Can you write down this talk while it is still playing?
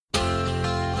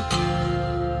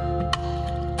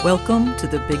Welcome to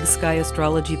the Big Sky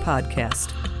Astrology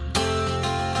Podcast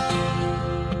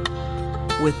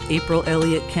with April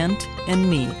Elliott Kent and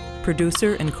me,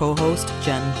 producer and co-host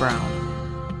Jen Brown.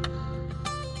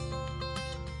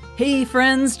 Hey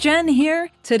friends, Jen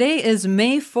here. Today is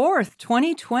May 4th,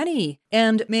 2020,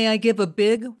 and may I give a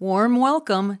big, warm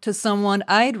welcome to someone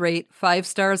I'd rate 5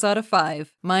 stars out of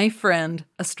 5, my friend,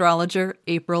 astrologer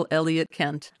April Elliott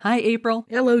Kent. Hi, April.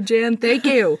 Hello, Jen. Thank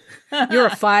you. You're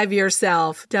a 5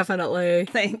 yourself, definitely.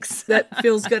 Thanks. That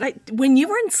feels good. When you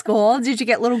were in school, did you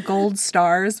get little gold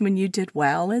stars when you did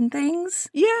well in things?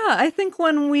 Yeah, I think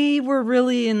when we were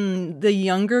really in the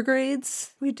younger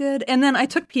grades, we did. And then I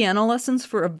took piano lessons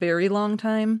for a very long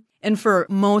time. And for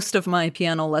most of my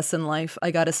piano lesson life, I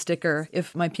got a sticker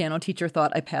if my piano teacher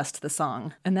thought I passed the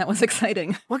song. And that was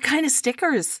exciting. What kind of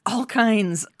stickers? All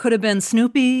kinds. Could have been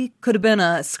Snoopy, could have been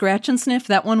a scratch and sniff.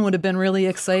 That one would have been really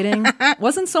exciting.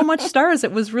 Wasn't so much stars.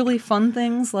 It was really fun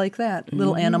things like that.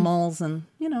 Little animals and,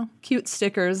 cute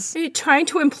stickers. Are you trying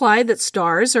to imply that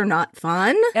stars are not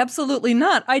fun? Absolutely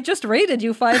not. I just rated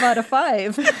you 5 out of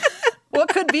 5. What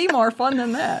could be more fun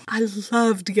than that? I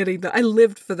loved getting I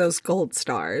lived for those gold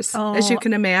stars, as you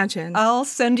can imagine. I'll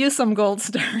send you some gold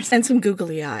stars. And some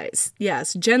googly eyes.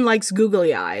 Yes, Jen likes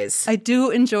googly eyes. I do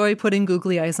enjoy putting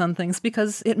googly eyes on things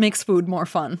because it makes food more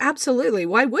fun. Absolutely.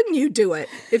 Why wouldn't you do it?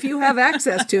 If you have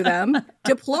access to them,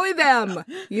 deploy them.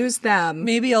 Use them.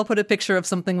 Maybe I'll put a picture of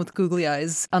something with googly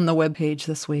eyes on the webpage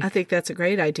this week. I think that's a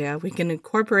great idea. We can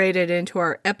incorporate it into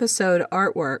our episode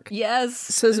artwork. Yes.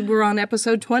 So we're on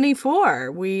episode 24.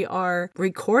 We are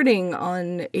recording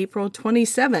on April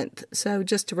 27th. So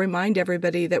just to remind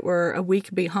everybody that we're a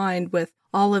week behind with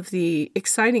all of the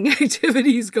exciting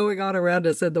activities going on around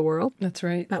us in the world. That's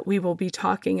right. But we will be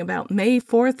talking about May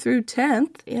 4th through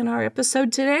 10th in our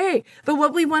episode today. But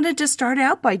what we wanted to start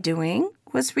out by doing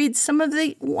was read some of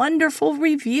the wonderful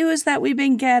reviews that we've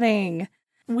been getting.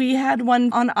 We had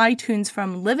one on iTunes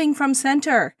from Living from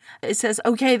Center. It says,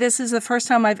 okay, this is the first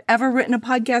time I've ever written a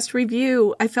podcast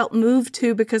review. I felt moved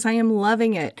to because I am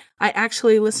loving it. I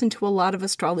actually listen to a lot of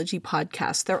astrology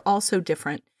podcasts. They're all so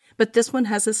different. But this one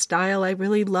has a style I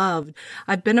really loved.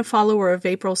 I've been a follower of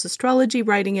April's astrology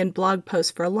writing and blog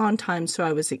posts for a long time, so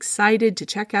I was excited to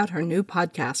check out her new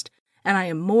podcast. And I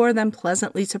am more than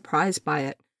pleasantly surprised by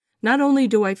it. Not only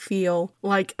do I feel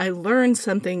like I learn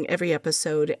something every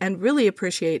episode and really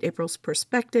appreciate April's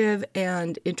perspective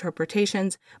and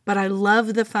interpretations, but I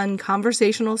love the fun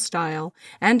conversational style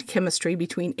and chemistry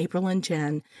between April and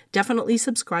Jen. Definitely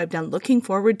subscribed and looking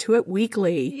forward to it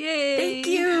weekly. Yay! Thank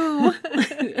you!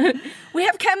 We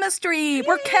have chemistry! Yay!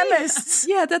 We're chemists!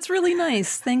 Yeah, that's really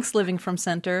nice. Thanks, Living from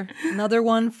Center. Another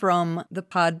one from the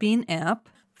Podbean app.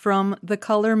 From The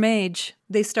Color Mage.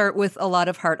 They start with a lot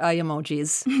of heart eye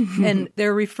emojis, and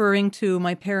they're referring to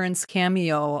my parents'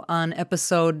 cameo on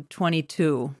episode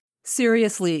 22.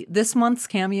 Seriously, this month's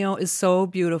cameo is so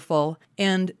beautiful,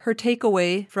 and her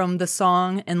takeaway from the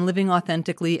song and Living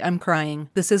Authentically, I'm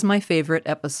crying. This is my favorite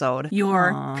episode.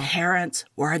 Your parents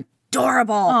were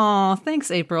adorable. Oh, thanks,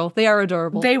 April. They are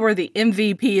adorable. They were the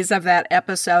MVPs of that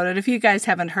episode. And if you guys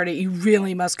haven't heard it, you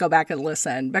really must go back and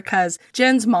listen because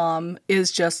Jen's mom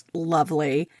is just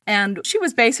lovely. And she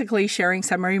was basically sharing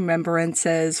some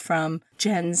remembrances from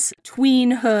Jen's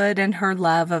tweenhood and her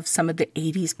love of some of the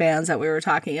 80s bands that we were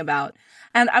talking about.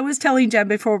 And I was telling Jen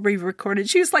before we recorded,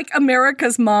 she was like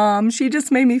America's mom. She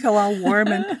just made me feel all warm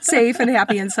and safe and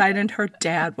happy inside. And her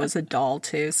dad was a doll,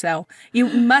 too. So you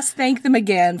must thank them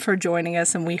again for joining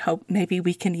us. And we hope maybe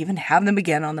we can even have them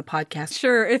again on the podcast.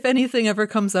 Sure. If anything ever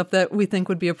comes up that we think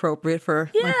would be appropriate for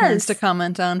my parents to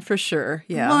comment on, for sure.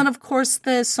 Yeah. Well, and of course,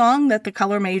 the song that the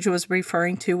Color Mage was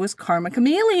referring to was Karma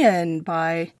Chameleon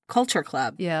by Culture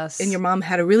Club. Yes. And your mom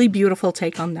had a really beautiful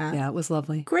take on that. Yeah, it was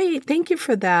lovely. Great. Thank you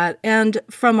for that. And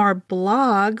from our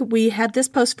blog, we had this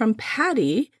post from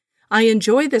Patty. I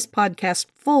enjoy this podcast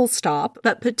full stop,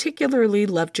 but particularly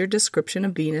loved your description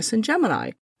of Venus and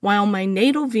Gemini. While my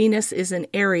natal Venus is in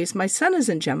Aries, my sun is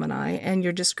in Gemini, and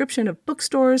your description of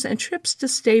bookstores and trips to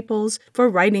Staples for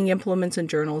writing implements and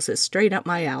journals is straight up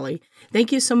my alley.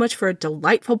 Thank you so much for a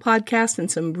delightful podcast and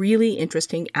some really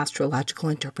interesting astrological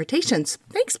interpretations.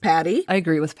 Thanks, Patty. I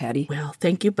agree with Patty. Well,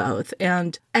 thank you both.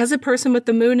 And as a person with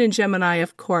the moon in Gemini,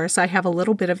 of course, I have a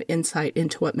little bit of insight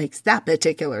into what makes that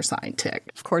particular sign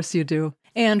tick. Of course you do.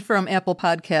 And from Apple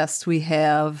Podcasts, we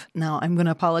have, now I'm going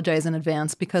to apologize in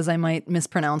advance because I might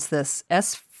mispronounce this,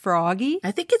 S. Froggy?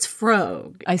 I think it's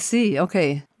Frog. I see.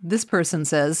 Okay. This person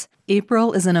says,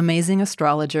 April is an amazing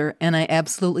astrologer, and I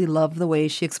absolutely love the way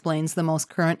she explains the most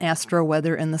current astro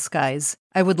weather in the skies.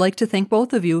 I would like to thank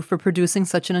both of you for producing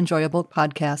such an enjoyable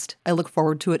podcast. I look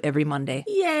forward to it every Monday.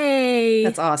 Yay!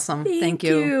 That's awesome. Thank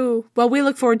you. Well, we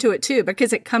look forward to it too,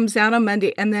 because it comes out on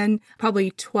Monday, and then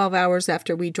probably 12 hours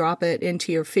after we drop it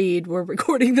into your feed, we're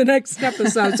recording the next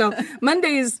episode. So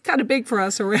Monday is kind of big for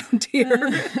us around here.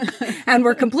 And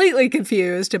we're completely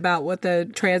confused about what the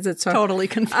transits are. Totally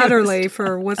confused. Utterly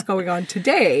for what's going on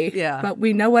today. Yeah. But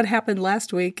we know what happened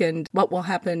last week and what will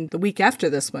happen the week after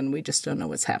this one. We just don't know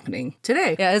what's happening today.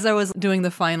 Yeah, as I was doing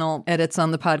the final edits on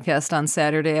the podcast on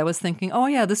Saturday, I was thinking, oh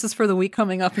yeah, this is for the week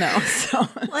coming up now. So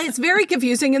Well, it's very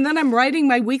confusing. And then I'm writing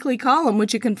my weekly column,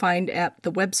 which you can find at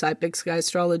the website,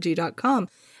 bigskyAstrology.com.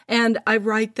 And I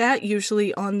write that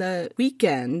usually on the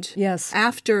weekend. Yes.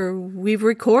 After we've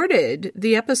recorded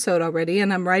the episode already,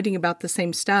 and I'm writing about the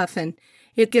same stuff, and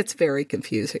it gets very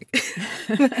confusing.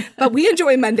 But we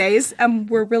enjoy Mondays, and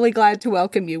we're really glad to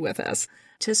welcome you with us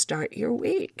to start your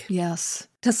week. yes.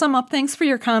 To sum up, thanks for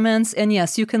your comments. And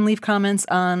yes, you can leave comments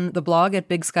on the blog at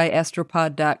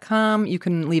bigskyastropod.com. You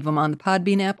can leave them on the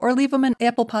Podbean app or leave them in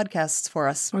Apple Podcasts for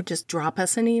us. Or just drop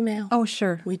us an email. Oh,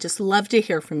 sure. We just love to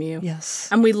hear from you. Yes.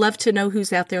 And we love to know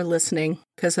who's out there listening,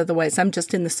 because otherwise I'm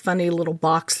just in this funny little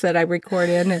box that I record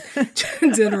in, and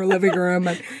it's in our living room,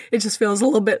 and it just feels a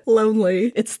little bit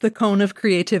lonely. It's the cone of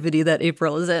creativity that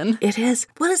April is in. It is.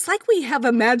 Well, it's like we have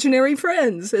imaginary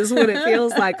friends, is what it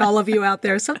feels like, all of you out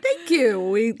there. So thank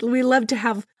you. We love to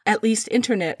have at least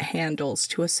internet handles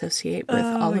to associate with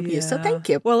all of you. So thank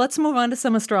you. Well, let's move on to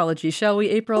some astrology, shall we,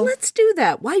 April? Let's do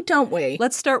that. Why don't we?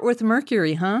 Let's start with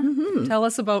Mercury, huh? Tell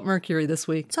us about Mercury this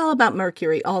week. It's all about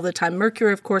Mercury all the time.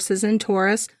 Mercury, of course, is in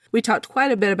Taurus. We talked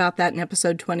quite a bit about that in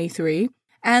episode 23.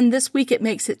 And this week it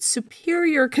makes its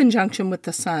superior conjunction with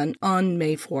the Sun on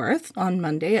May 4th, on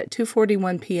Monday at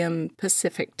 2:41 p.m.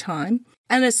 Pacific time.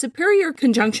 And a superior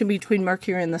conjunction between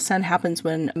Mercury and the Sun happens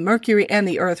when Mercury and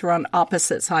the Earth are on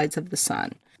opposite sides of the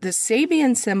Sun. The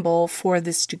Sabian symbol for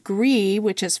this degree,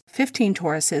 which is 15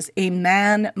 Taurus, is a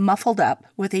man muffled up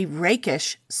with a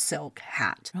rakish silk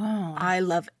hat. Oh. I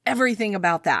love everything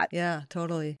about that. Yeah,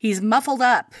 totally. He's muffled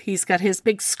up. He's got his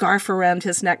big scarf around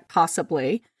his neck,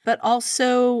 possibly. But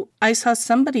also, I saw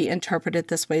somebody interpret it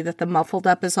this way, that the muffled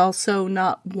up is also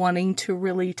not wanting to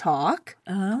really talk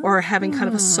or having kind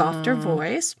of a softer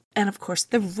voice. And of course,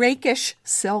 the rakish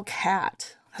silk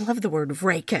hat. I love the word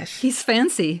rakish. He's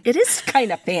fancy. It is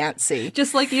kind of fancy.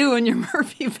 Just like you and your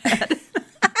Murphy bed.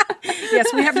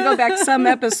 Yes, we have to go back some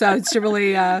episodes to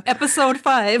really... Episode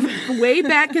 5. Way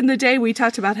back in the day, we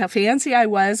talked about how fancy I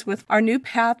was with our new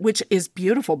path, which is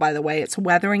beautiful, by the way. It's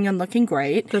weathering and looking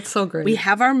great. That's so great. We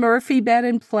have our Murphy bed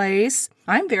in place.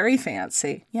 I'm very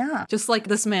fancy. Yeah. Just like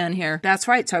this man here. That's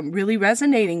right. So I'm really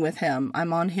resonating with him.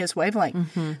 I'm on his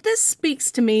wavelength. This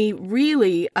speaks to me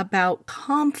really about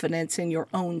confidence in your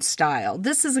own style.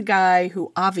 This is a guy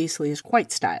who obviously is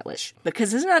quite stylish,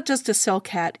 because it's not just a silk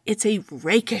hat, it's a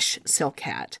rakish silk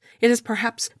hat. It is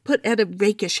perhaps put at a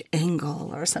rakish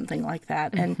angle or something like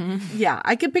that. And yeah,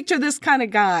 I can picture this kind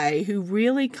of guy who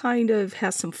really kind of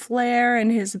has some flair in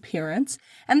his appearance.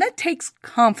 And that takes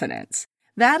confidence.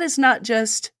 That is not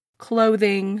just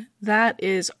clothing. That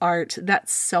is art.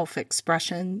 That's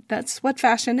self-expression. That's what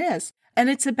fashion is. And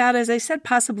it's about, as I said,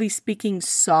 possibly speaking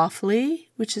softly,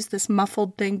 which is this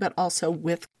muffled thing, but also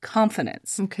with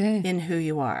confidence in who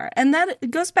you are. And that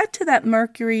goes back to that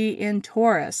Mercury in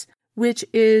Taurus, which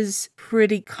is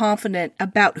pretty confident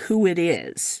about who it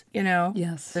is, you know?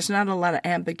 Yes. There's not a lot of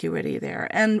ambiguity there.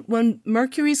 And when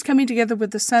Mercury's coming together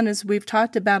with the Sun, as we've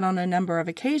talked about on a number of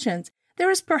occasions, there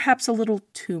is perhaps a little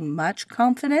too much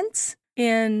confidence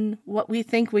in what we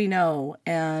think we know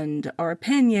and our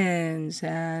opinions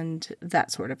and that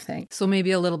sort of thing. So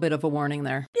maybe a little bit of a warning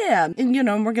there. Yeah. And, you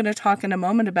know, we're going to talk in a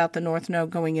moment about the North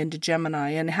Node going into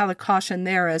Gemini and how the caution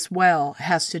there as well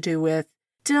has to do with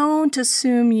don't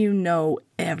assume you know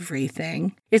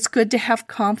everything. It's good to have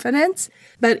confidence,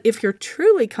 but if you're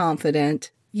truly confident,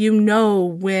 you know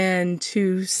when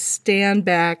to stand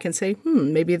back and say,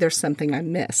 maybe there's something I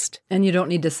missed. And you don't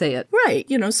need to say it. Right.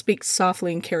 You know, speak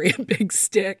softly and carry a big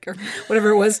stick or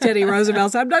whatever it was Teddy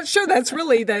Roosevelt's. I'm not sure that's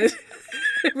really the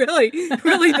really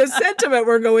the sentiment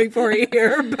we're going for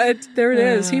here, but there it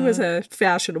is. He was a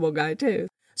fashionable guy too.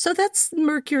 So that's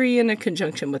Mercury in a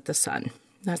conjunction with the Sun.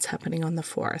 That's happening on the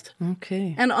 4th.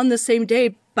 Okay. And on the same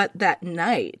day, but that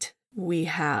night, we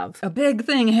have a big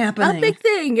thing happening. A big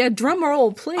thing. A drum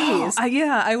roll, please. Oh,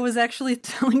 yeah, I was actually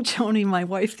telling Joni, my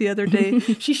wife, the other day,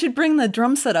 she should bring the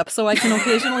drum set up so I can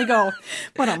occasionally go,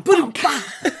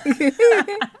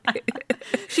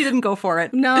 she She didn't go for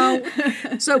it. No.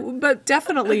 So, but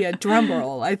definitely a drum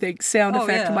roll, I think, sound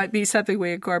effect might be something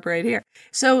we incorporate here.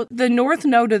 So the north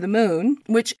node of the moon,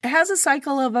 which has a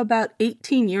cycle of about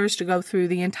 18 years to go through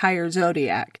the entire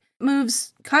zodiac,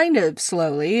 moves kind of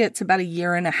slowly. It's about a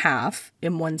year and a half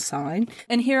in one sign.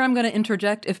 And here I'm going to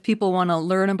interject. If people want to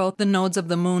learn about the nodes of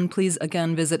the moon, please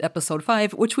again visit episode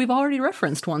 5, which we've already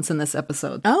referenced once in this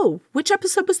episode. Oh, which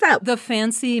episode was that? The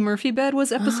Fancy Murphy Bed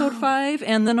was episode 5,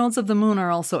 and the nodes of the moon are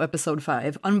also episode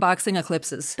 5, Unboxing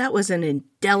Eclipses. That was an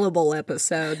indelible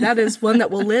episode. That is one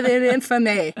that will live in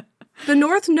infamy. The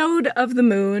north node of the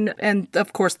moon, and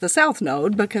of course the south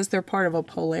node, because they're part of a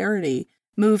polarity,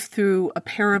 move through a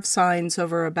pair of signs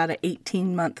over about an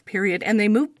 18-month period, and they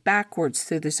move backwards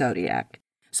through the zodiac.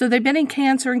 So they've been in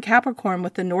Cancer and Capricorn,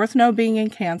 with the north node being in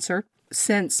Cancer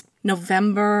since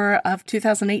November of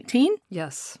 2018.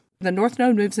 Yes. The north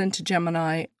node moves into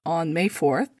Gemini on May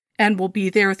 4th and will be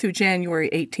there through January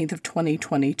 18th of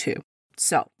 2022.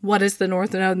 So what is the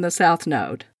north node and the south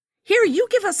node? Here, you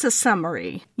give us a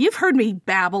summary. You've heard me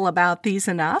babble about these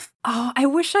enough. Oh, I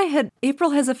wish I had.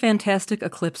 April has a fantastic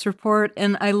eclipse report,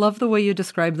 and I love the way you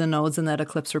describe the nodes in that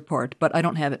eclipse report, but I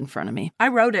don't have it in front of me. I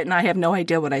wrote it, and I have no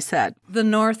idea what I said. The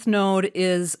north node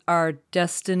is our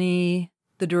destiny,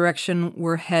 the direction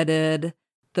we're headed,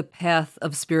 the path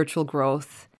of spiritual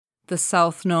growth. The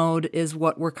south node is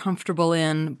what we're comfortable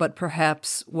in, but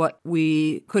perhaps what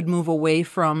we could move away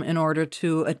from in order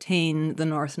to attain the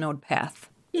north node path.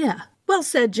 Yeah. Well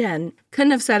said, Jen.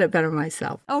 Couldn't have said it better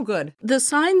myself. Oh, good. The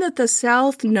sign that the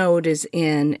south node is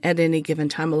in at any given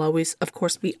time will always, of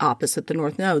course, be opposite the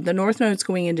north node. The north node is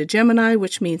going into Gemini,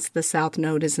 which means the south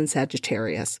node is in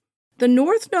Sagittarius. The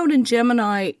north node in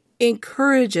Gemini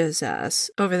encourages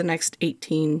us over the next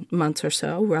 18 months or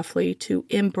so, roughly, to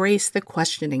embrace the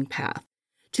questioning path,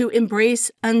 to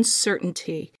embrace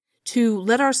uncertainty, to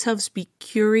let ourselves be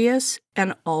curious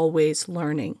and always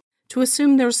learning, to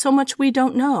assume there's so much we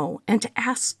don't know, and to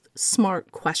ask smart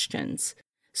questions.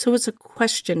 So it's a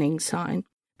questioning sign.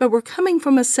 But we're coming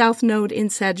from a south node in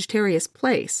Sagittarius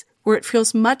place, where it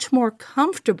feels much more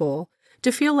comfortable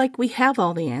to feel like we have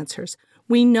all the answers.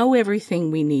 We know everything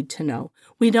we need to know.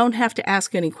 We don't have to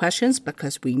ask any questions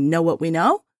because we know what we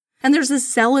know. And there's a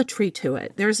zealotry to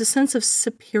it. There's a sense of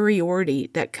superiority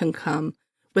that can come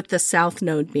with the south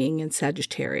node being in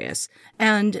Sagittarius,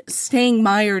 and staying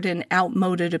mired in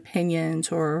outmoded opinions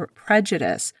or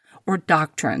prejudice or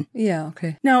doctrine. Yeah,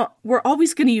 okay. Now, we're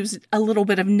always going to use a little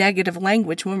bit of negative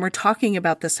language when we're talking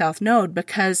about the south node,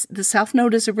 because the south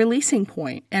node is a releasing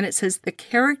point, and it says the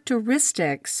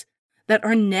characteristics that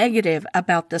are negative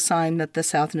about the sign that the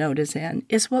south node is in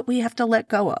is what we have to let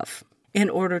go of in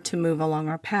order to move along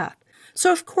our path.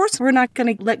 So, of course, we're not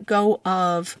going to let go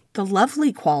of the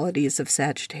lovely qualities of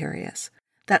Sagittarius,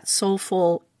 that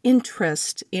soulful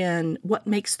interest in what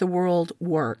makes the world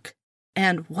work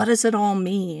and what does it all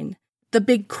mean, the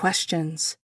big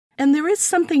questions. And there is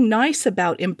something nice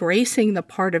about embracing the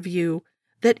part of you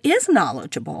that is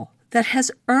knowledgeable, that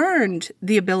has earned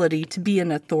the ability to be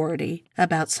an authority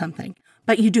about something,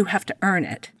 but you do have to earn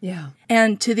it. Yeah.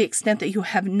 And to the extent that you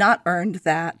have not earned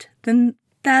that, then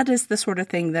that is the sort of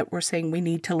thing that we're saying we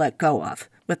need to let go of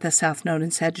with the south node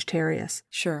in Sagittarius.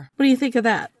 Sure. What do you think of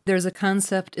that? There's a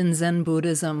concept in Zen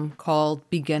Buddhism called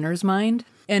beginner's mind,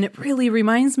 and it really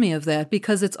reminds me of that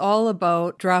because it's all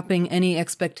about dropping any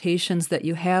expectations that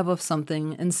you have of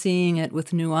something and seeing it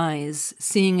with new eyes,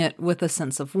 seeing it with a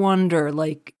sense of wonder,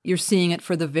 like you're seeing it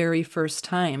for the very first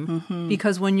time. Mm-hmm.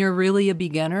 Because when you're really a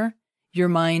beginner, your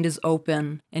mind is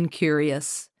open and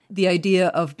curious. The idea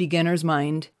of beginner's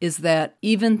mind is that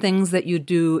even things that you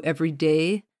do every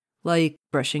day, like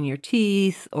brushing your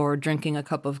teeth or drinking a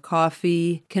cup of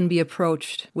coffee, can be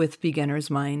approached with beginner's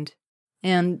mind.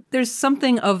 And there's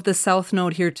something of the South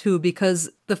Node here too,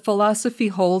 because the philosophy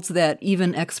holds that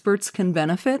even experts can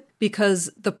benefit,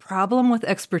 because the problem with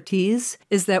expertise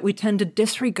is that we tend to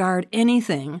disregard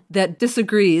anything that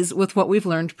disagrees with what we've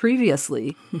learned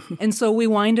previously. And so we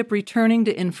wind up returning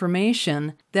to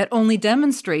information that only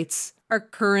demonstrates our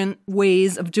current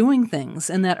ways of doing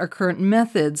things and that our current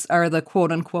methods are the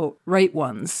quote-unquote right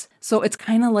ones. So it's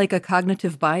kind of like a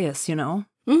cognitive bias, you know?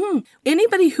 Mm-hmm.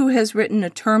 Anybody who has written a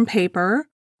term paper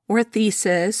or a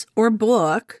thesis or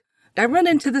book, I run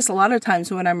into this a lot of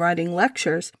times when I'm writing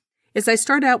lectures, is I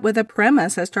start out with a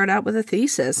premise, I start out with a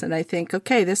thesis, and I think,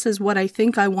 okay, this is what I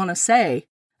think I want to say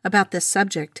about this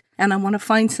subject, and I want to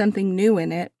find something new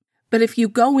in it. But if you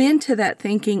go into that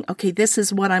thinking, okay, this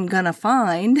is what I'm going to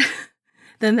find,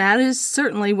 then that is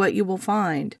certainly what you will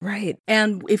find. Right.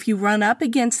 And if you run up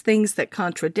against things that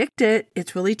contradict it,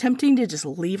 it's really tempting to just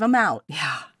leave them out.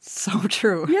 Yeah. So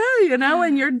true. Yeah,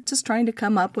 and you're just trying to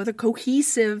come up with a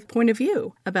cohesive point of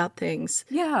view about things.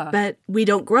 Yeah. But we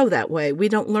don't grow that way. We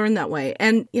don't learn that way.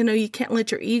 And, you can't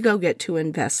let your ego get too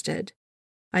invested,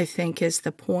 I think, is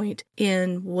the point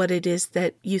in what it is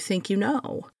that you think you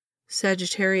know.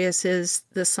 Sagittarius is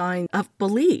the sign of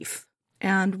belief,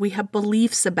 and we have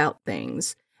beliefs about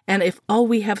things. And if all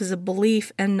we have is a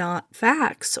belief and not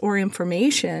facts or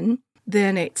information,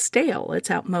 then it's stale, it's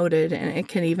outmoded, and it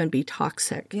can even be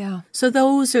toxic. Yeah. So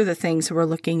those are the things we're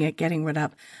looking at getting rid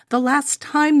of. The last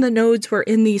time the nodes were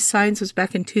in these signs was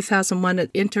back in 2001.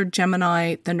 It entered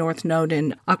Gemini, the North Node,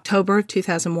 in October of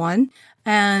 2001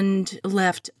 and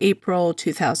left April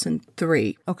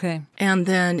 2003. Okay. And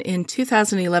then in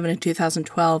 2011 and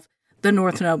 2012, the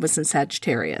North Node was in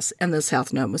Sagittarius and the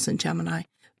South Node was in Gemini.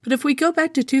 But if we go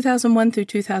back to 2001 through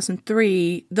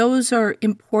 2003, those are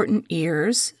important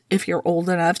years, if you're old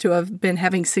enough to have been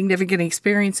having significant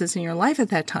experiences in your life at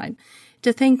that time,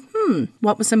 to think,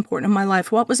 what was important in my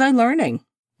life? What was I learning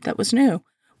that was new?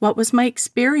 What was my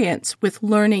experience with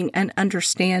learning and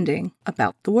understanding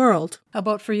about the world? How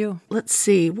about for you? Let's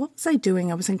see. What was I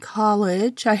doing? I was in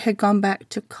college. I had gone back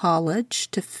to college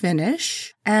to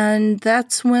finish. And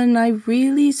that's when I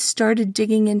really started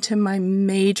digging into my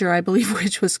major, I believe,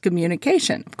 which was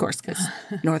communication. Of course, because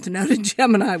North Node and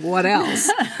Gemini, what else?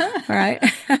 All right.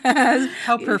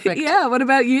 How perfect. Yeah. What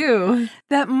about you?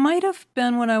 That might have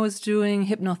been when I was doing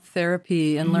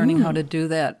hypnotherapy and learning how to do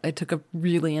that. I took a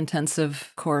really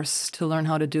intensive course to learn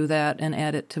how to do that and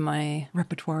add it to my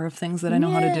repertoire of things that I know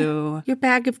how to do. Your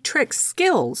bag of tricks,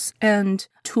 skills, and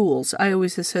tools I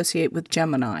always associate with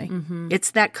Gemini. It's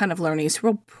that kind of learning. It's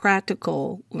real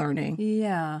practical learning.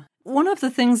 Yeah. One of the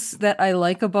things that I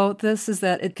like about this is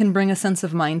that it can bring a sense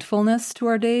of mindfulness to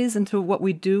our days and to what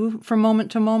we do from moment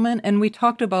to moment. And we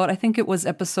talked about, I think it was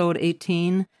episode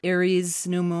 18, Aries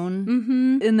New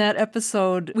Moon. In that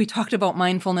episode, we talked about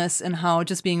mindfulness and how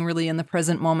just being really in the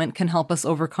present moment can help us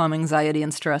overcome anxiety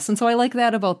and stress. And so I like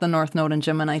that about the North Node and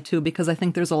Gemini too, because I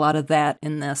think there's a lot of that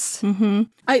in this.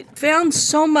 I found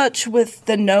so much with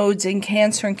the nodes in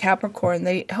Cancer and Capricorn.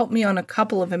 They helped me on a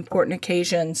couple of important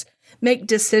occasions make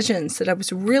decisions that I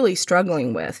was really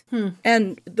struggling with.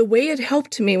 And the way it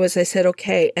helped me was I said,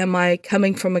 okay, am I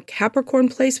coming from a Capricorn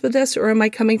place with this or am I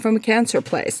coming from a Cancer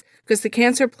place? Because the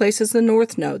Cancer place is the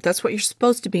North Node. That's what you're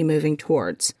supposed to be moving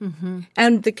towards.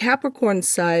 And the Capricorn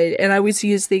side, and I always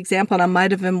use the example, and I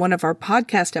might have in one of our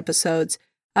podcast episodes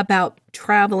about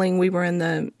traveling. We were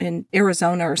in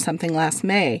Arizona or something last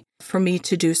May for me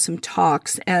to do some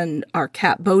talks, and our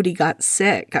cat Bodhi got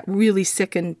really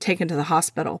sick and taken to the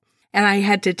hospital. And I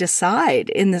had to decide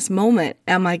in this moment,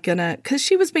 am I gonna, because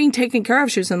she was being taken care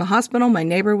of. She was in the hospital. My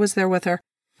neighbor was there with her.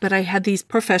 But I had these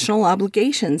professional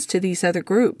obligations to these other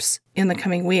groups in the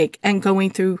coming week and going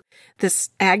through this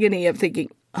agony of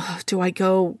thinking, oh, do I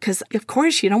go? Because, of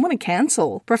course, you don't want to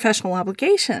cancel professional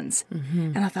obligations.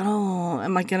 And I thought, oh,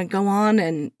 am I going to go on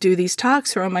and do these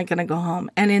talks or am I going to go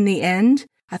home? And in the end,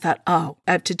 I thought, oh,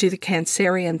 I have to do the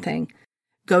Cancerian thing.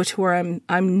 Go to where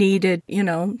I'm needed.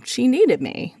 She needed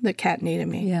me. The cat needed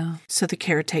me. Yeah. So the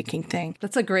caretaking thing.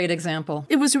 That's a great example.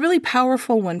 It was a really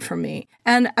powerful one for me.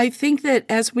 And I think that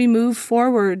as we move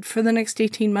forward for the next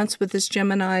 18 months with this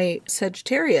Gemini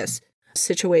Sagittarius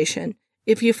situation,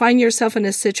 if you find yourself in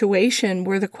a situation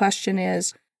where the question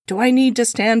is, do I need to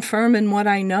stand firm in what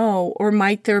I know, or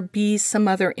might there be some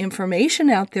other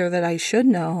information out there that I should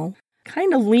know?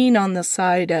 Kind of lean on the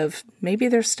side of maybe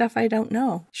there's stuff I don't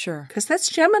know. Sure. Because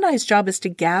that's Gemini's job, is to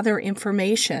gather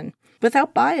information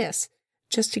without bias,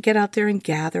 just to get out there and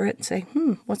gather it and say,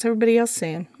 what's everybody else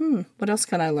saying? What else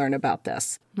can I learn about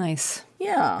this? Nice.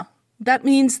 Yeah. That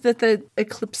means that the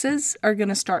eclipses are going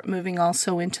to start moving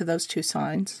also into those two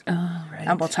signs. Oh, right.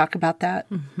 And we'll talk about that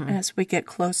as we get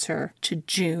closer to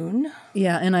June.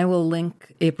 Yeah, and I will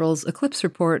link April's eclipse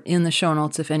report in the show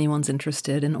notes if anyone's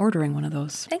interested in ordering one of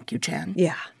those. Thank you, Jen.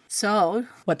 Yeah. So,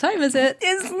 What time is it?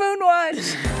 it's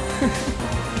Moonwatch.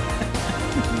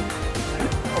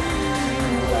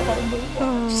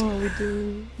 Oh, we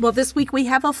do. Well, this week we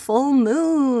have a full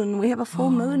moon. We have a full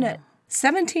moon at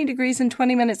 17 degrees and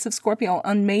 20 minutes of Scorpio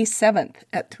on May 7th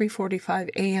at 3:45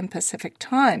 a.m. Pacific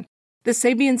time. The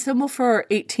Sabian symbol for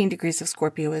 18 degrees of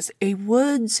Scorpio is a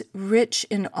woods rich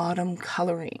in autumn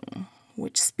coloring,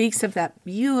 which speaks of that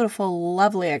beautiful,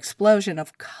 lovely explosion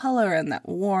of color and that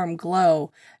warm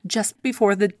glow just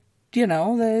before the The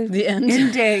end.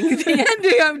 ending. The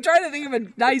ending. I'm trying to think of a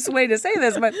nice way to say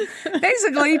this, but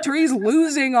basically trees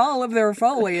losing all of their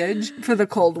foliage for the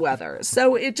cold weather.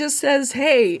 So it just says,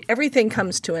 hey, everything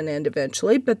comes to an end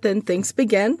eventually, but then things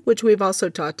begin, which we've also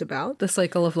talked about. The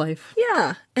cycle of life.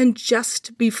 Yeah. And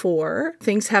just before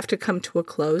things have to come to a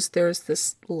close, there's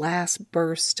this last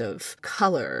burst of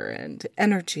color and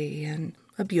energy and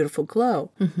a beautiful glow.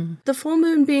 Mm-hmm. The full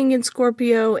moon being in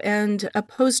Scorpio and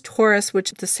opposed Taurus,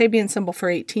 which the Sabian symbol for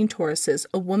 18 Taurus is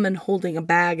a woman holding a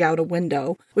bag out a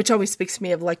window, which always speaks to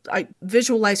me of I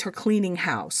visualize her cleaning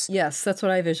house. Yes, that's what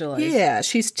I visualize. Yeah,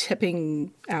 she's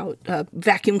tipping out a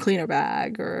vacuum cleaner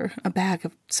bag or a bag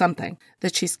of something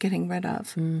that she's getting rid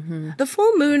of. Mm-hmm. The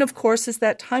full moon, of course, is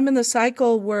that time in the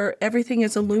cycle where everything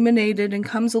is illuminated and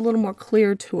comes a little more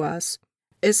clear to us,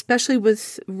 especially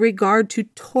with regard to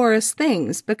Taurus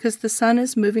things, because the sun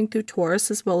is moving through Taurus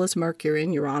as well as Mercury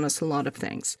and Uranus, a lot of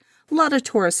things. A lot of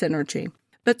Taurus energy.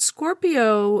 But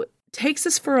Scorpio takes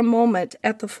us for a moment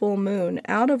at the full moon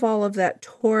out of all of that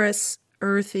Taurus,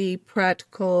 earthy,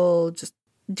 practical, just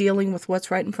dealing with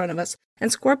what's right in front of us.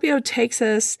 And Scorpio takes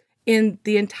us in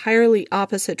the entirely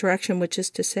opposite direction, which is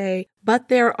to say, but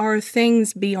there are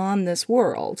things beyond this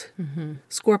world. Mm-hmm.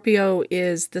 Scorpio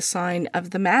is the sign of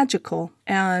the magical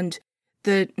and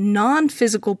the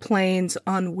non-physical planes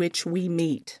on which we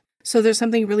meet. So there's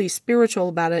something really spiritual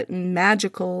about it and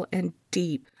magical and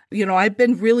deep. I've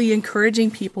been really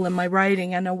encouraging people in my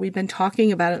writing, I know we've been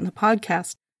talking about it in the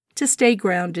podcast, to stay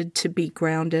grounded, to be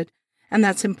grounded. And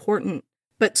that's important.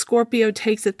 But Scorpio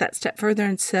takes it that step further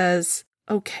and says,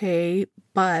 okay,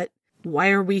 but why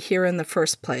are we here in the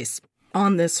first place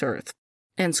on this earth?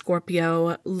 And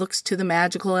Scorpio looks to the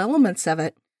magical elements of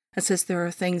it and says there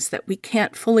are things that we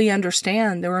can't fully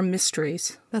understand. There are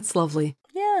mysteries. That's lovely.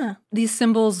 Yeah. These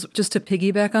symbols, just to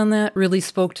piggyback on that, really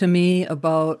spoke to me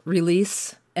about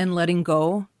release and letting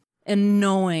go and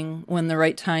knowing when the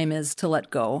right time is to let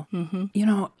go.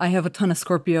 Mm-hmm. I have a ton of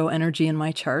Scorpio energy in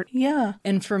my chart. Yeah.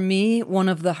 And for me, one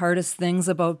of the hardest things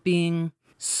about being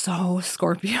so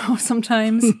Scorpio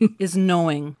sometimes is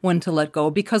knowing when to let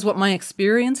go, because what my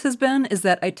experience has been is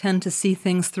that I tend to see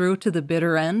things through to the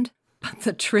bitter end, but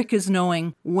the trick is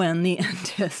knowing when the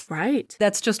end is. Right.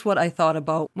 That's just what I thought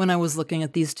about when I was looking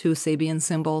at these two Sabian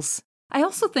symbols. I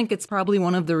also think it's probably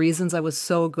one of the reasons I was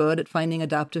so good at finding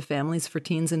adoptive families for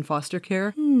teens in foster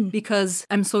care, because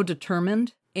I'm so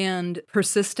determined and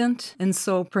persistent, and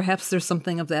so perhaps there's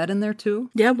something of that in there too.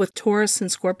 Yeah, with Taurus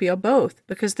and Scorpio both,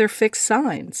 because they're fixed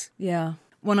signs. Yeah.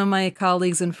 One of my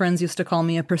colleagues and friends used to call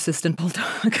me a persistent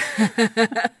bulldog.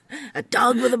 A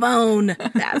dog with a bone.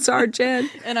 That's our Jen.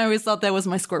 And I always thought that was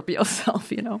my Scorpio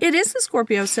self, It is the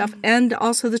Scorpio self and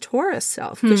also the Taurus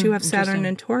self, because you have Saturn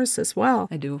and Taurus as well.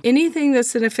 I do. Anything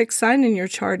that's in a fixed sign in your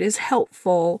chart is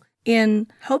helpful in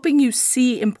helping you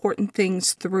see important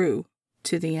things through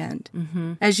to the end.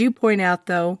 Mm-hmm. As you point out,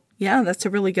 though, yeah, that's a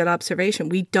really good observation.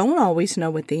 We don't always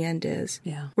know what the end is.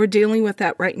 Yeah. We're dealing with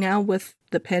that right now with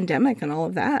the pandemic and all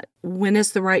of that. When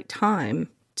is the right time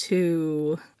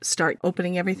to start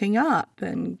opening everything up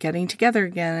and getting together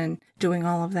again and doing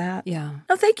all of that? Yeah.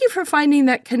 Oh, thank you for finding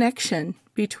that connection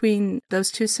between those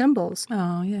two symbols.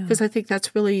 Oh, yeah. Because I think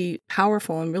that's really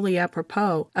powerful and really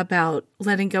apropos about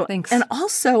letting go. Thanks. And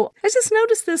also, I just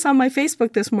noticed this on my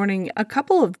Facebook this morning, a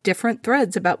couple of different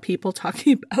threads about people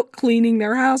talking about cleaning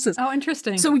their houses. Oh,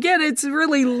 interesting. So again, it's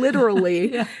really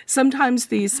literally. Yeah. Sometimes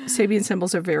these Sabian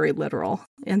symbols are very literal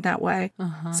in that way.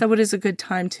 Uh-huh. So it is a good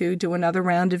time to do another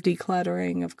round of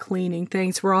decluttering, of cleaning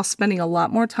things. We're all spending a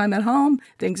lot more time at home.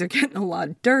 Things are getting a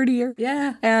lot dirtier.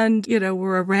 Yeah. And,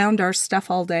 we're around our stuff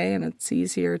all day, and it's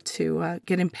easier to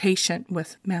get impatient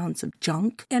with mounds of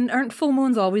junk. And aren't full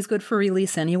moons always good for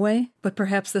release anyway? But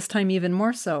perhaps this time even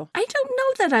more so. I don't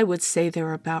know that I would say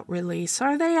they're about release,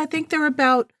 are they? I think they're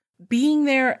about being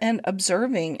there and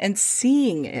observing and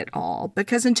seeing it all.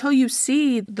 Because until you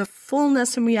see the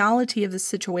fullness and reality of the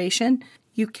situation,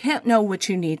 you can't know what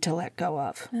you need to let go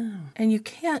of. Oh. And you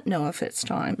can't know if it's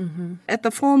time. Mm-hmm. At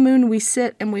the full moon, we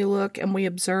sit and we look and we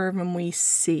observe and we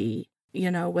see,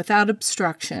 without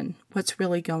obstruction, what's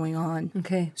really going on.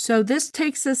 Okay. So this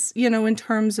takes us, in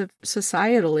terms of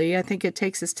societally, I think it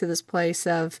takes us to this place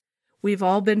of we've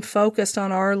all been focused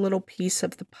on our little piece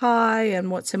of the pie and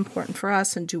what's important for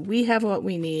us and do we have what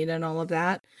we need and all of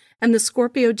that. And the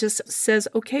Scorpio just says,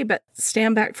 okay, but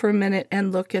stand back for a minute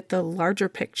and look at the larger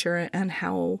picture and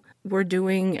how we're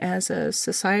doing as a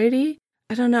society.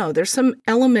 I don't know. There's some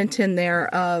element in there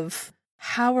of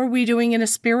how are we doing in a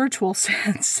spiritual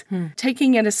sense?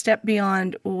 Taking it a step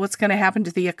beyond what's going to happen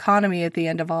to the economy at the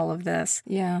end of all of this.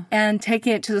 Yeah. And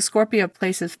taking it to the Scorpio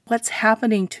places, what's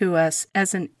happening to us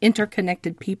as an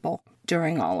interconnected people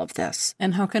during all of this.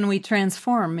 And how can we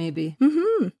transform, maybe?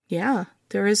 Yeah,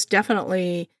 there is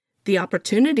definitely the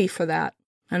opportunity for that.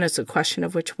 And it's a question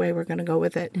of which way we're going to go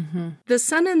with it. The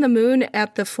sun and the moon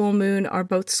at the full moon are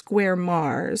both square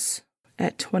Mars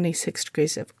at 26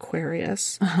 degrees of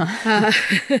Aquarius.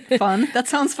 Fun. That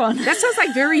sounds fun. That sounds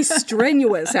like very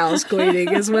strenuous house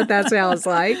cleaning is what that sounds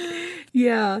like.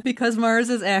 Yeah. Because Mars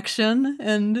is action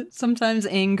and sometimes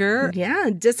anger.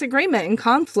 Yeah, disagreement and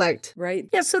conflict. Right.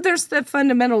 Yeah, so there's the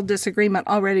fundamental disagreement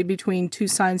already between two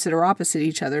signs that are opposite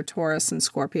each other, Taurus and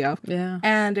Scorpio. Yeah.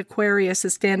 And Aquarius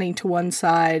is standing to one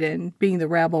side and being the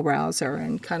rabble-rouser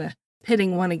and kind of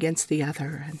pitting one against the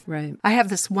other. Right. I have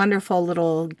this wonderful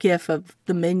little gif of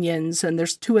the minions, and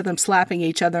there's two of them slapping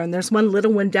each other, and there's one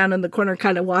little one down in the corner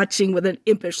kind of watching with an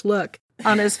impish look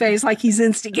on his face like he's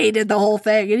instigated the whole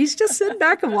thing. And he's just sitting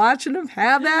back and watching them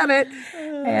have at it.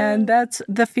 And that's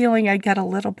the feeling I get a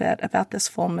little bit about this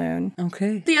full moon.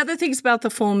 Okay. The other things about the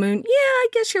full moon, yeah, I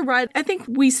guess you're right. I think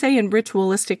we say in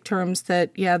ritualistic terms that,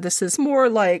 yeah, this is more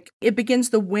like it begins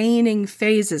the waning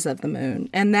phases of the moon.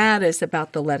 And that is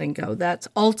about the letting go. That's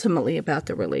ultimately about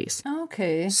the release.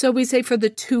 Okay. So we say for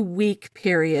the 2-week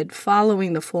period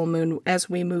following the full moon, as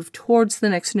we move towards the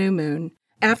next new moon,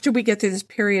 after we get through this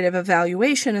period of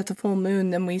evaluation at the full moon,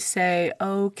 then we say,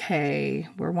 okay,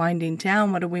 we're winding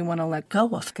down. What do we want to let go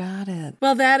of? Got it.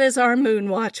 Well, that is our moon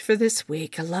watch for this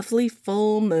week. A lovely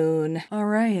full moon. All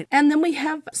right. And then we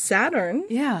have Saturn.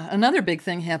 Yeah, another big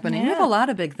thing happening. We have a lot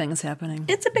of big things happening.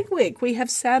 It's a big week. We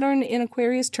have Saturn in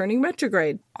Aquarius turning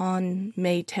retrograde on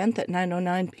May 10th at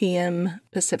 9:09 p.m.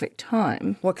 Pacific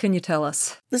time. What can you tell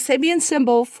us? The Sabian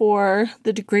symbol for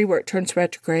the degree where it turns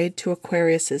retrograde to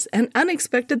Aquarius is an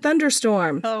unexpected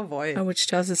thunderstorm. Oh, boy. Which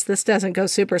tells us this doesn't go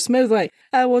super smoothly.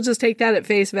 We'll just take that at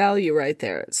face value right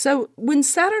there. So when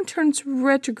Saturn turns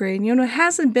retrograde, it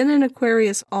hasn't been in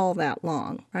Aquarius all that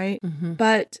long, right?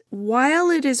 But while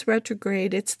it is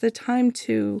retrograde, it's the time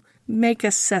to make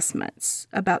assessments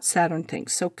about Saturn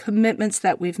things. So commitments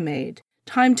that we've made.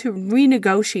 Time to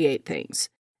renegotiate things.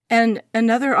 And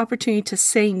another opportunity to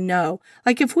say no.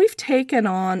 Like if we've taken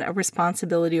on a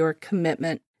responsibility or a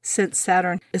commitment since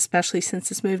Saturn, especially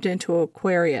since it's moved into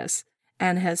Aquarius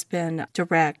and has been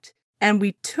direct, and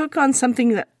we took on something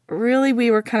that really we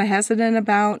were kind of hesitant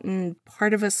about and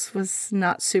part of us was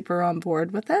not super on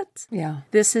board with it. Yeah.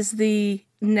 This is the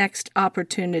next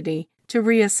opportunity to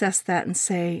reassess that and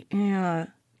say, yeah,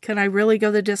 can I really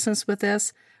go the distance with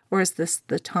this? Or is this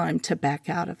the time to back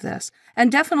out of this? And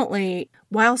definitely,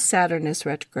 while Saturn is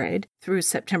retrograde through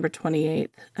September 28th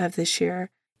of this year,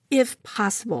 if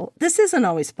possible, this isn't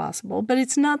always possible, but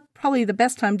it's not probably the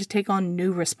best time to take on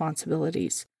new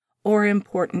responsibilities or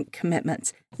important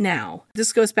commitments. Now,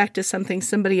 this goes back to something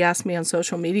somebody asked me on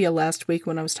social media last week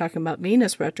when I was talking about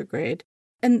Venus retrograde.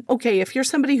 And okay, if you're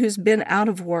somebody who's been out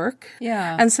of work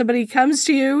and somebody comes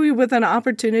to you with an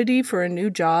opportunity for a new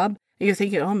job, you're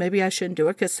thinking, oh, maybe I shouldn't do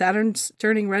it because Saturn's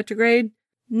turning retrograde.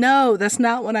 No, that's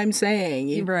not what I'm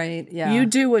saying. Right, yeah. You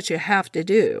do what you have to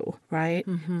do, right?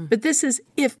 But this is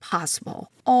if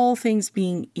possible, all things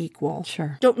being equal.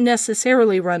 Sure. Don't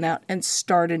necessarily run out and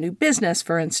start a new business,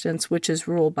 for instance, which is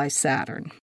ruled by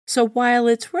Saturn. So while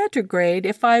it's retrograde,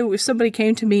 if somebody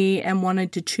came to me and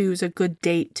wanted to choose a good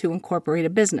date to incorporate a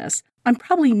business, I'm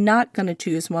probably not going to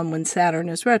choose one when Saturn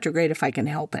is retrograde if I can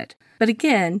help it. But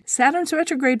again, Saturn's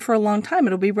retrograde for a long time.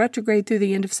 It'll be retrograde through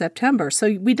the end of September.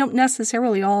 So we don't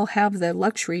necessarily all have the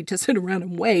luxury to sit around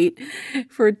and wait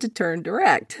for it to turn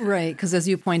direct. Right, because as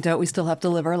you point out, we still have to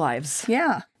live our lives.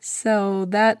 Yeah. So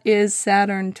that is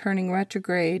Saturn turning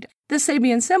retrograde. The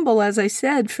Sabian symbol, as I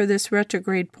said, for this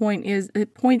retrograde point is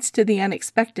it points to the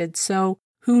unexpected. So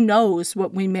who knows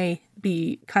what we may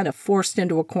be kind of forced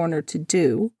into a corner to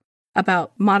do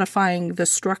about modifying the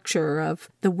structure of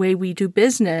the way we do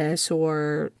business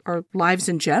or our lives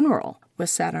in general with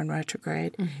Saturn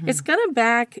retrograde. It's going to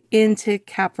back into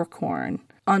Capricorn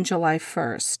on July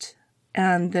 1st,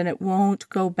 and then it won't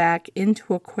go back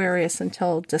into Aquarius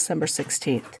until December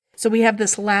 16th. So we have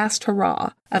this last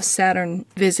hurrah of Saturn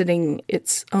visiting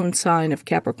its own sign of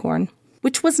Capricorn,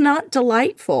 which was not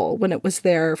delightful when it was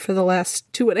there for the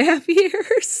last 2.5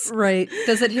 years. Right.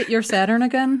 Does it hit your Saturn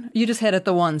again? You just had it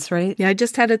the once, right? Yeah, I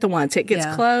just had it the once. It gets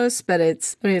close, but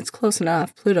it's close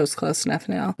enough. Pluto's close enough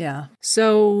now. Yeah.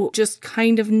 So just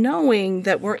kind of knowing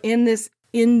that we're in this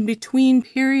in-between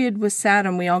period with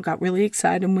Saturn. We all got really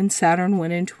excited when Saturn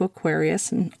went into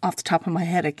Aquarius. And off the top of my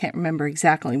head, I can't remember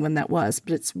exactly when that was,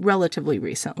 but it's relatively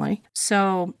recently.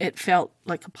 So it felt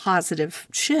like a positive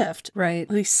shift. Right.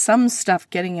 At least some stuff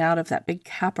getting out of that big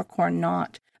Capricorn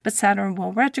knot. But Saturn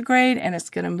will retrograde, and it's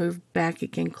going to move back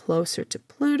again closer to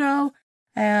Pluto.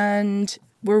 And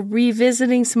we're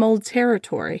revisiting some old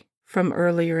territory from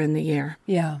earlier in the year.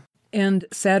 Yeah. And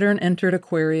Saturn entered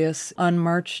Aquarius on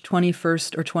March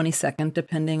 21st or 22nd,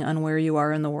 depending on where you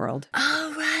are in the world.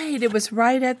 Oh, right. It was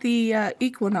right at the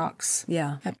equinox.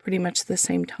 Yeah. At pretty much the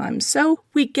same time. So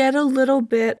we get a little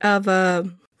bit of a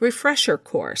refresher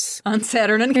course On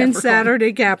Saturn and Capricorn. in Saturn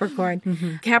and Capricorn.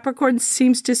 Mm-hmm. Capricorn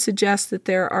seems to suggest that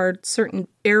there are certain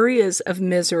areas of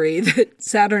misery that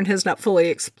Saturn has not fully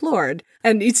explored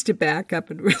and needs to back up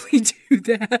and really do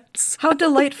that. How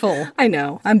delightful. I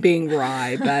know, I'm being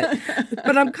wry, but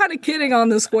I'm kind of kidding on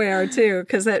the square too,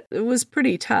 because it was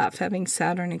pretty tough having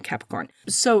Saturn and Capricorn.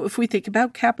 So if we think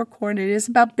about Capricorn, it is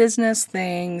about business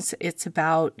things. It's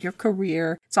about your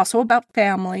career. It's also about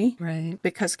family. Right.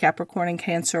 Because Capricorn and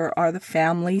Cancer are the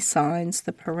family signs,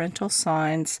 the parental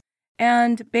signs.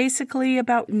 And basically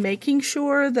about making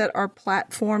sure that our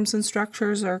platforms and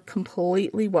structures are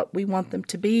completely what we want them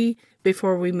to be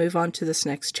before we move on to this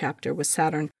next chapter with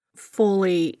Saturn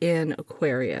fully in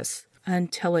Aquarius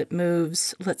until it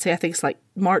moves, let's say, I think it's like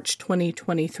March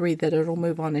 2023 that it'll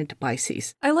move on into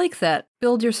Pisces. I like that.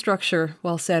 Build your structure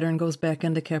while Saturn goes back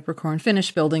into Capricorn.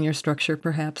 Finish building your structure,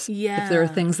 perhaps. Yeah. If there are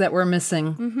things that were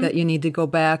missing that you need to go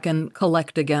back and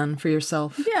collect again for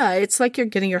yourself. Yeah, it's like you're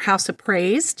getting your house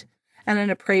appraised. And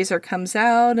an appraiser comes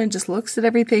out and just looks at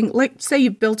everything. Like, say you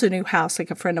built a new house,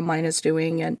 like a friend of mine is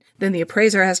doing, and then the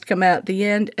appraiser has to come out at the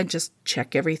end and just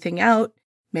check everything out,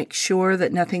 make sure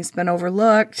that nothing's been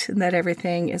overlooked and that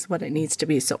everything is what it needs to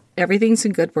be. So everything's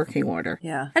in good working order.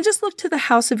 Yeah. And just look to the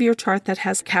house of your chart that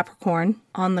has Capricorn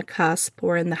on the cusp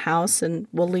or in the house, and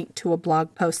we'll link to a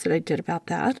blog post that I did about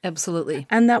that. Absolutely.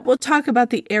 And that will talk about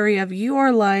the area of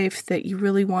your life that you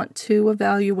really want to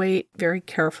evaluate very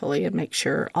carefully and make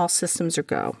sure all systems are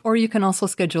go. Or you can also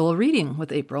schedule a reading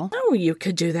with April. Oh, you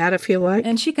could do that if you like.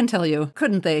 And she can tell you,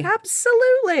 couldn't they?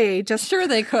 Absolutely. Just Sure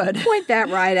they could. point that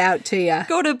right out to you.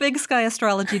 Go to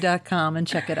BigSkyAstrology.com and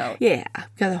check it out. Yeah,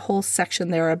 I've got a whole section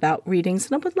there about readings,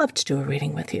 and I would love to do a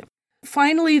reading with you.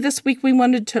 Finally, this week we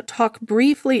wanted to talk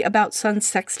briefly about Sun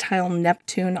sextile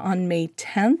Neptune on May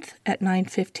 10th at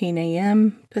 9:15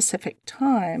 a.m. Pacific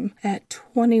time at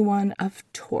 21 of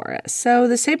Taurus. So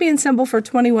the Sabian symbol for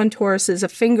 21 Taurus is a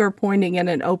finger pointing in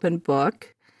an open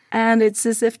book, and it's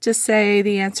as if to say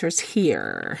the answer's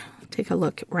here. Take a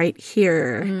look right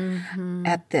here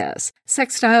at this.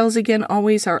 Sextiles, again,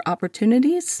 always are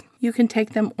opportunities. You can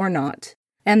take them or not.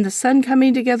 And the sun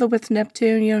coming together with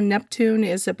Neptune, Neptune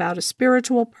is about a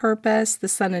spiritual purpose. The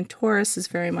sun in Taurus is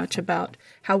very much about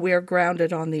how we are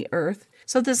grounded on the earth.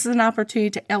 So this is an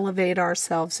opportunity to elevate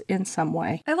ourselves in some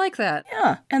way. I like that.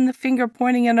 Yeah. And the finger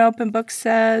pointing in an open book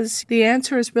says the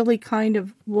answer is really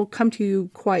will come to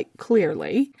you quite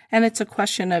clearly. And it's a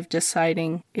question of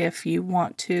deciding if you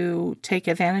want to take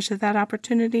advantage of that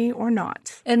opportunity or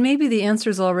not. And maybe the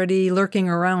answer's already lurking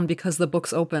around because the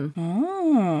book's open.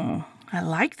 Oh. I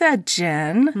like that,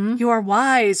 Jen. You are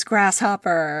wise,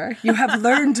 grasshopper. You have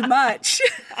learned much.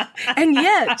 And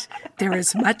yet, there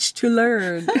is much to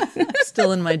learn.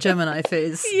 Still in my Gemini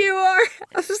phase. You are.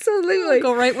 Absolutely.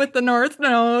 Go right with the North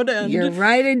Node. And You're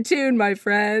right in tune, my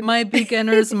friend. my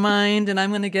beginner's mind, and I'm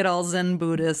going to get all Zen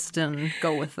Buddhist and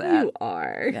go with that. You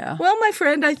are. Yeah. Well, my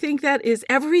friend, I think that is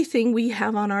everything we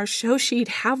have on our show sheet.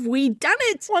 Have we done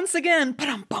it? Once again,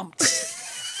 ba-dum-bum.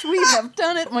 We have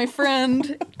done it, my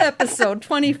friend. Episode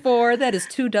 24. That is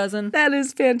 24. That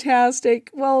is fantastic.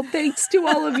 Well, thanks to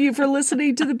all of you for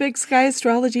listening to the Big Sky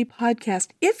Astrology Podcast.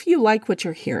 If you like what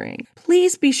you're hearing,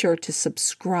 please be sure to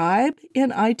subscribe in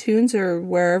iTunes or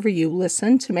wherever you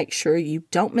listen to make sure you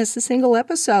don't miss a single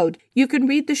episode. You can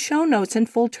read the show notes and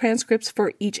full transcripts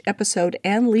for each episode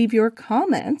and leave your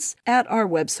comments at our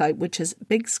website, which is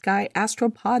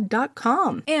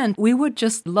BigSkyAstropod.com. And we would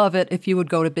just love it if you would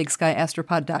go to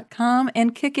BigSkyAstropod.com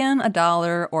and kick in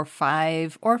 $1 or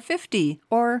 $5 or $50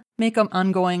 or make an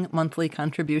ongoing monthly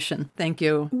contribution. Thank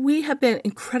you. We have been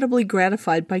incredibly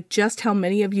gratified by just how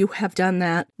many of you have done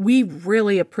that. We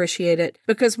really appreciate it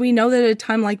because we know that at a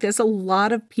time like this, a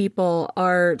lot of people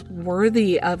are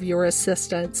worthy of your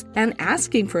assistance and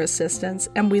asking for assistance.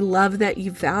 And we love that you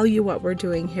value what we're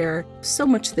doing here so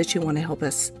much that you want to help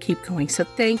us keep going. So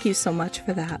thank you so much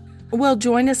for that. Well,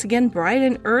 join us again bright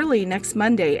and early next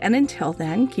Monday. And until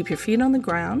then, keep your feet on the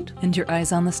ground And your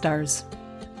eyes on the stars.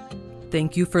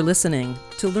 Thank you for listening.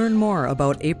 To learn more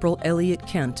about April Elliott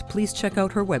Kent, please check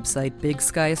out her website,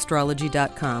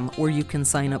 BigSkyAstrology.com, where you can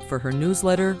sign up for her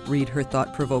newsletter, read her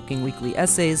thought-provoking weekly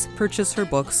essays, purchase her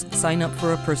books, sign up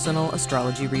for a personal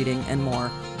astrology reading, and more.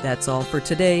 That's all for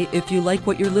today. If you like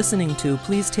what you're listening to,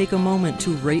 please take a moment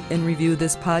to rate and review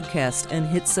this podcast and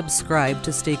hit subscribe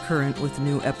to stay current with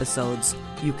new episodes.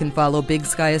 You can follow Big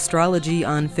Sky Astrology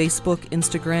on Facebook,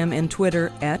 Instagram, and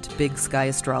Twitter at Big Sky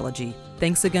Astrology.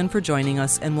 Thanks again for joining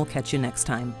us, and we'll catch you next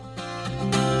time.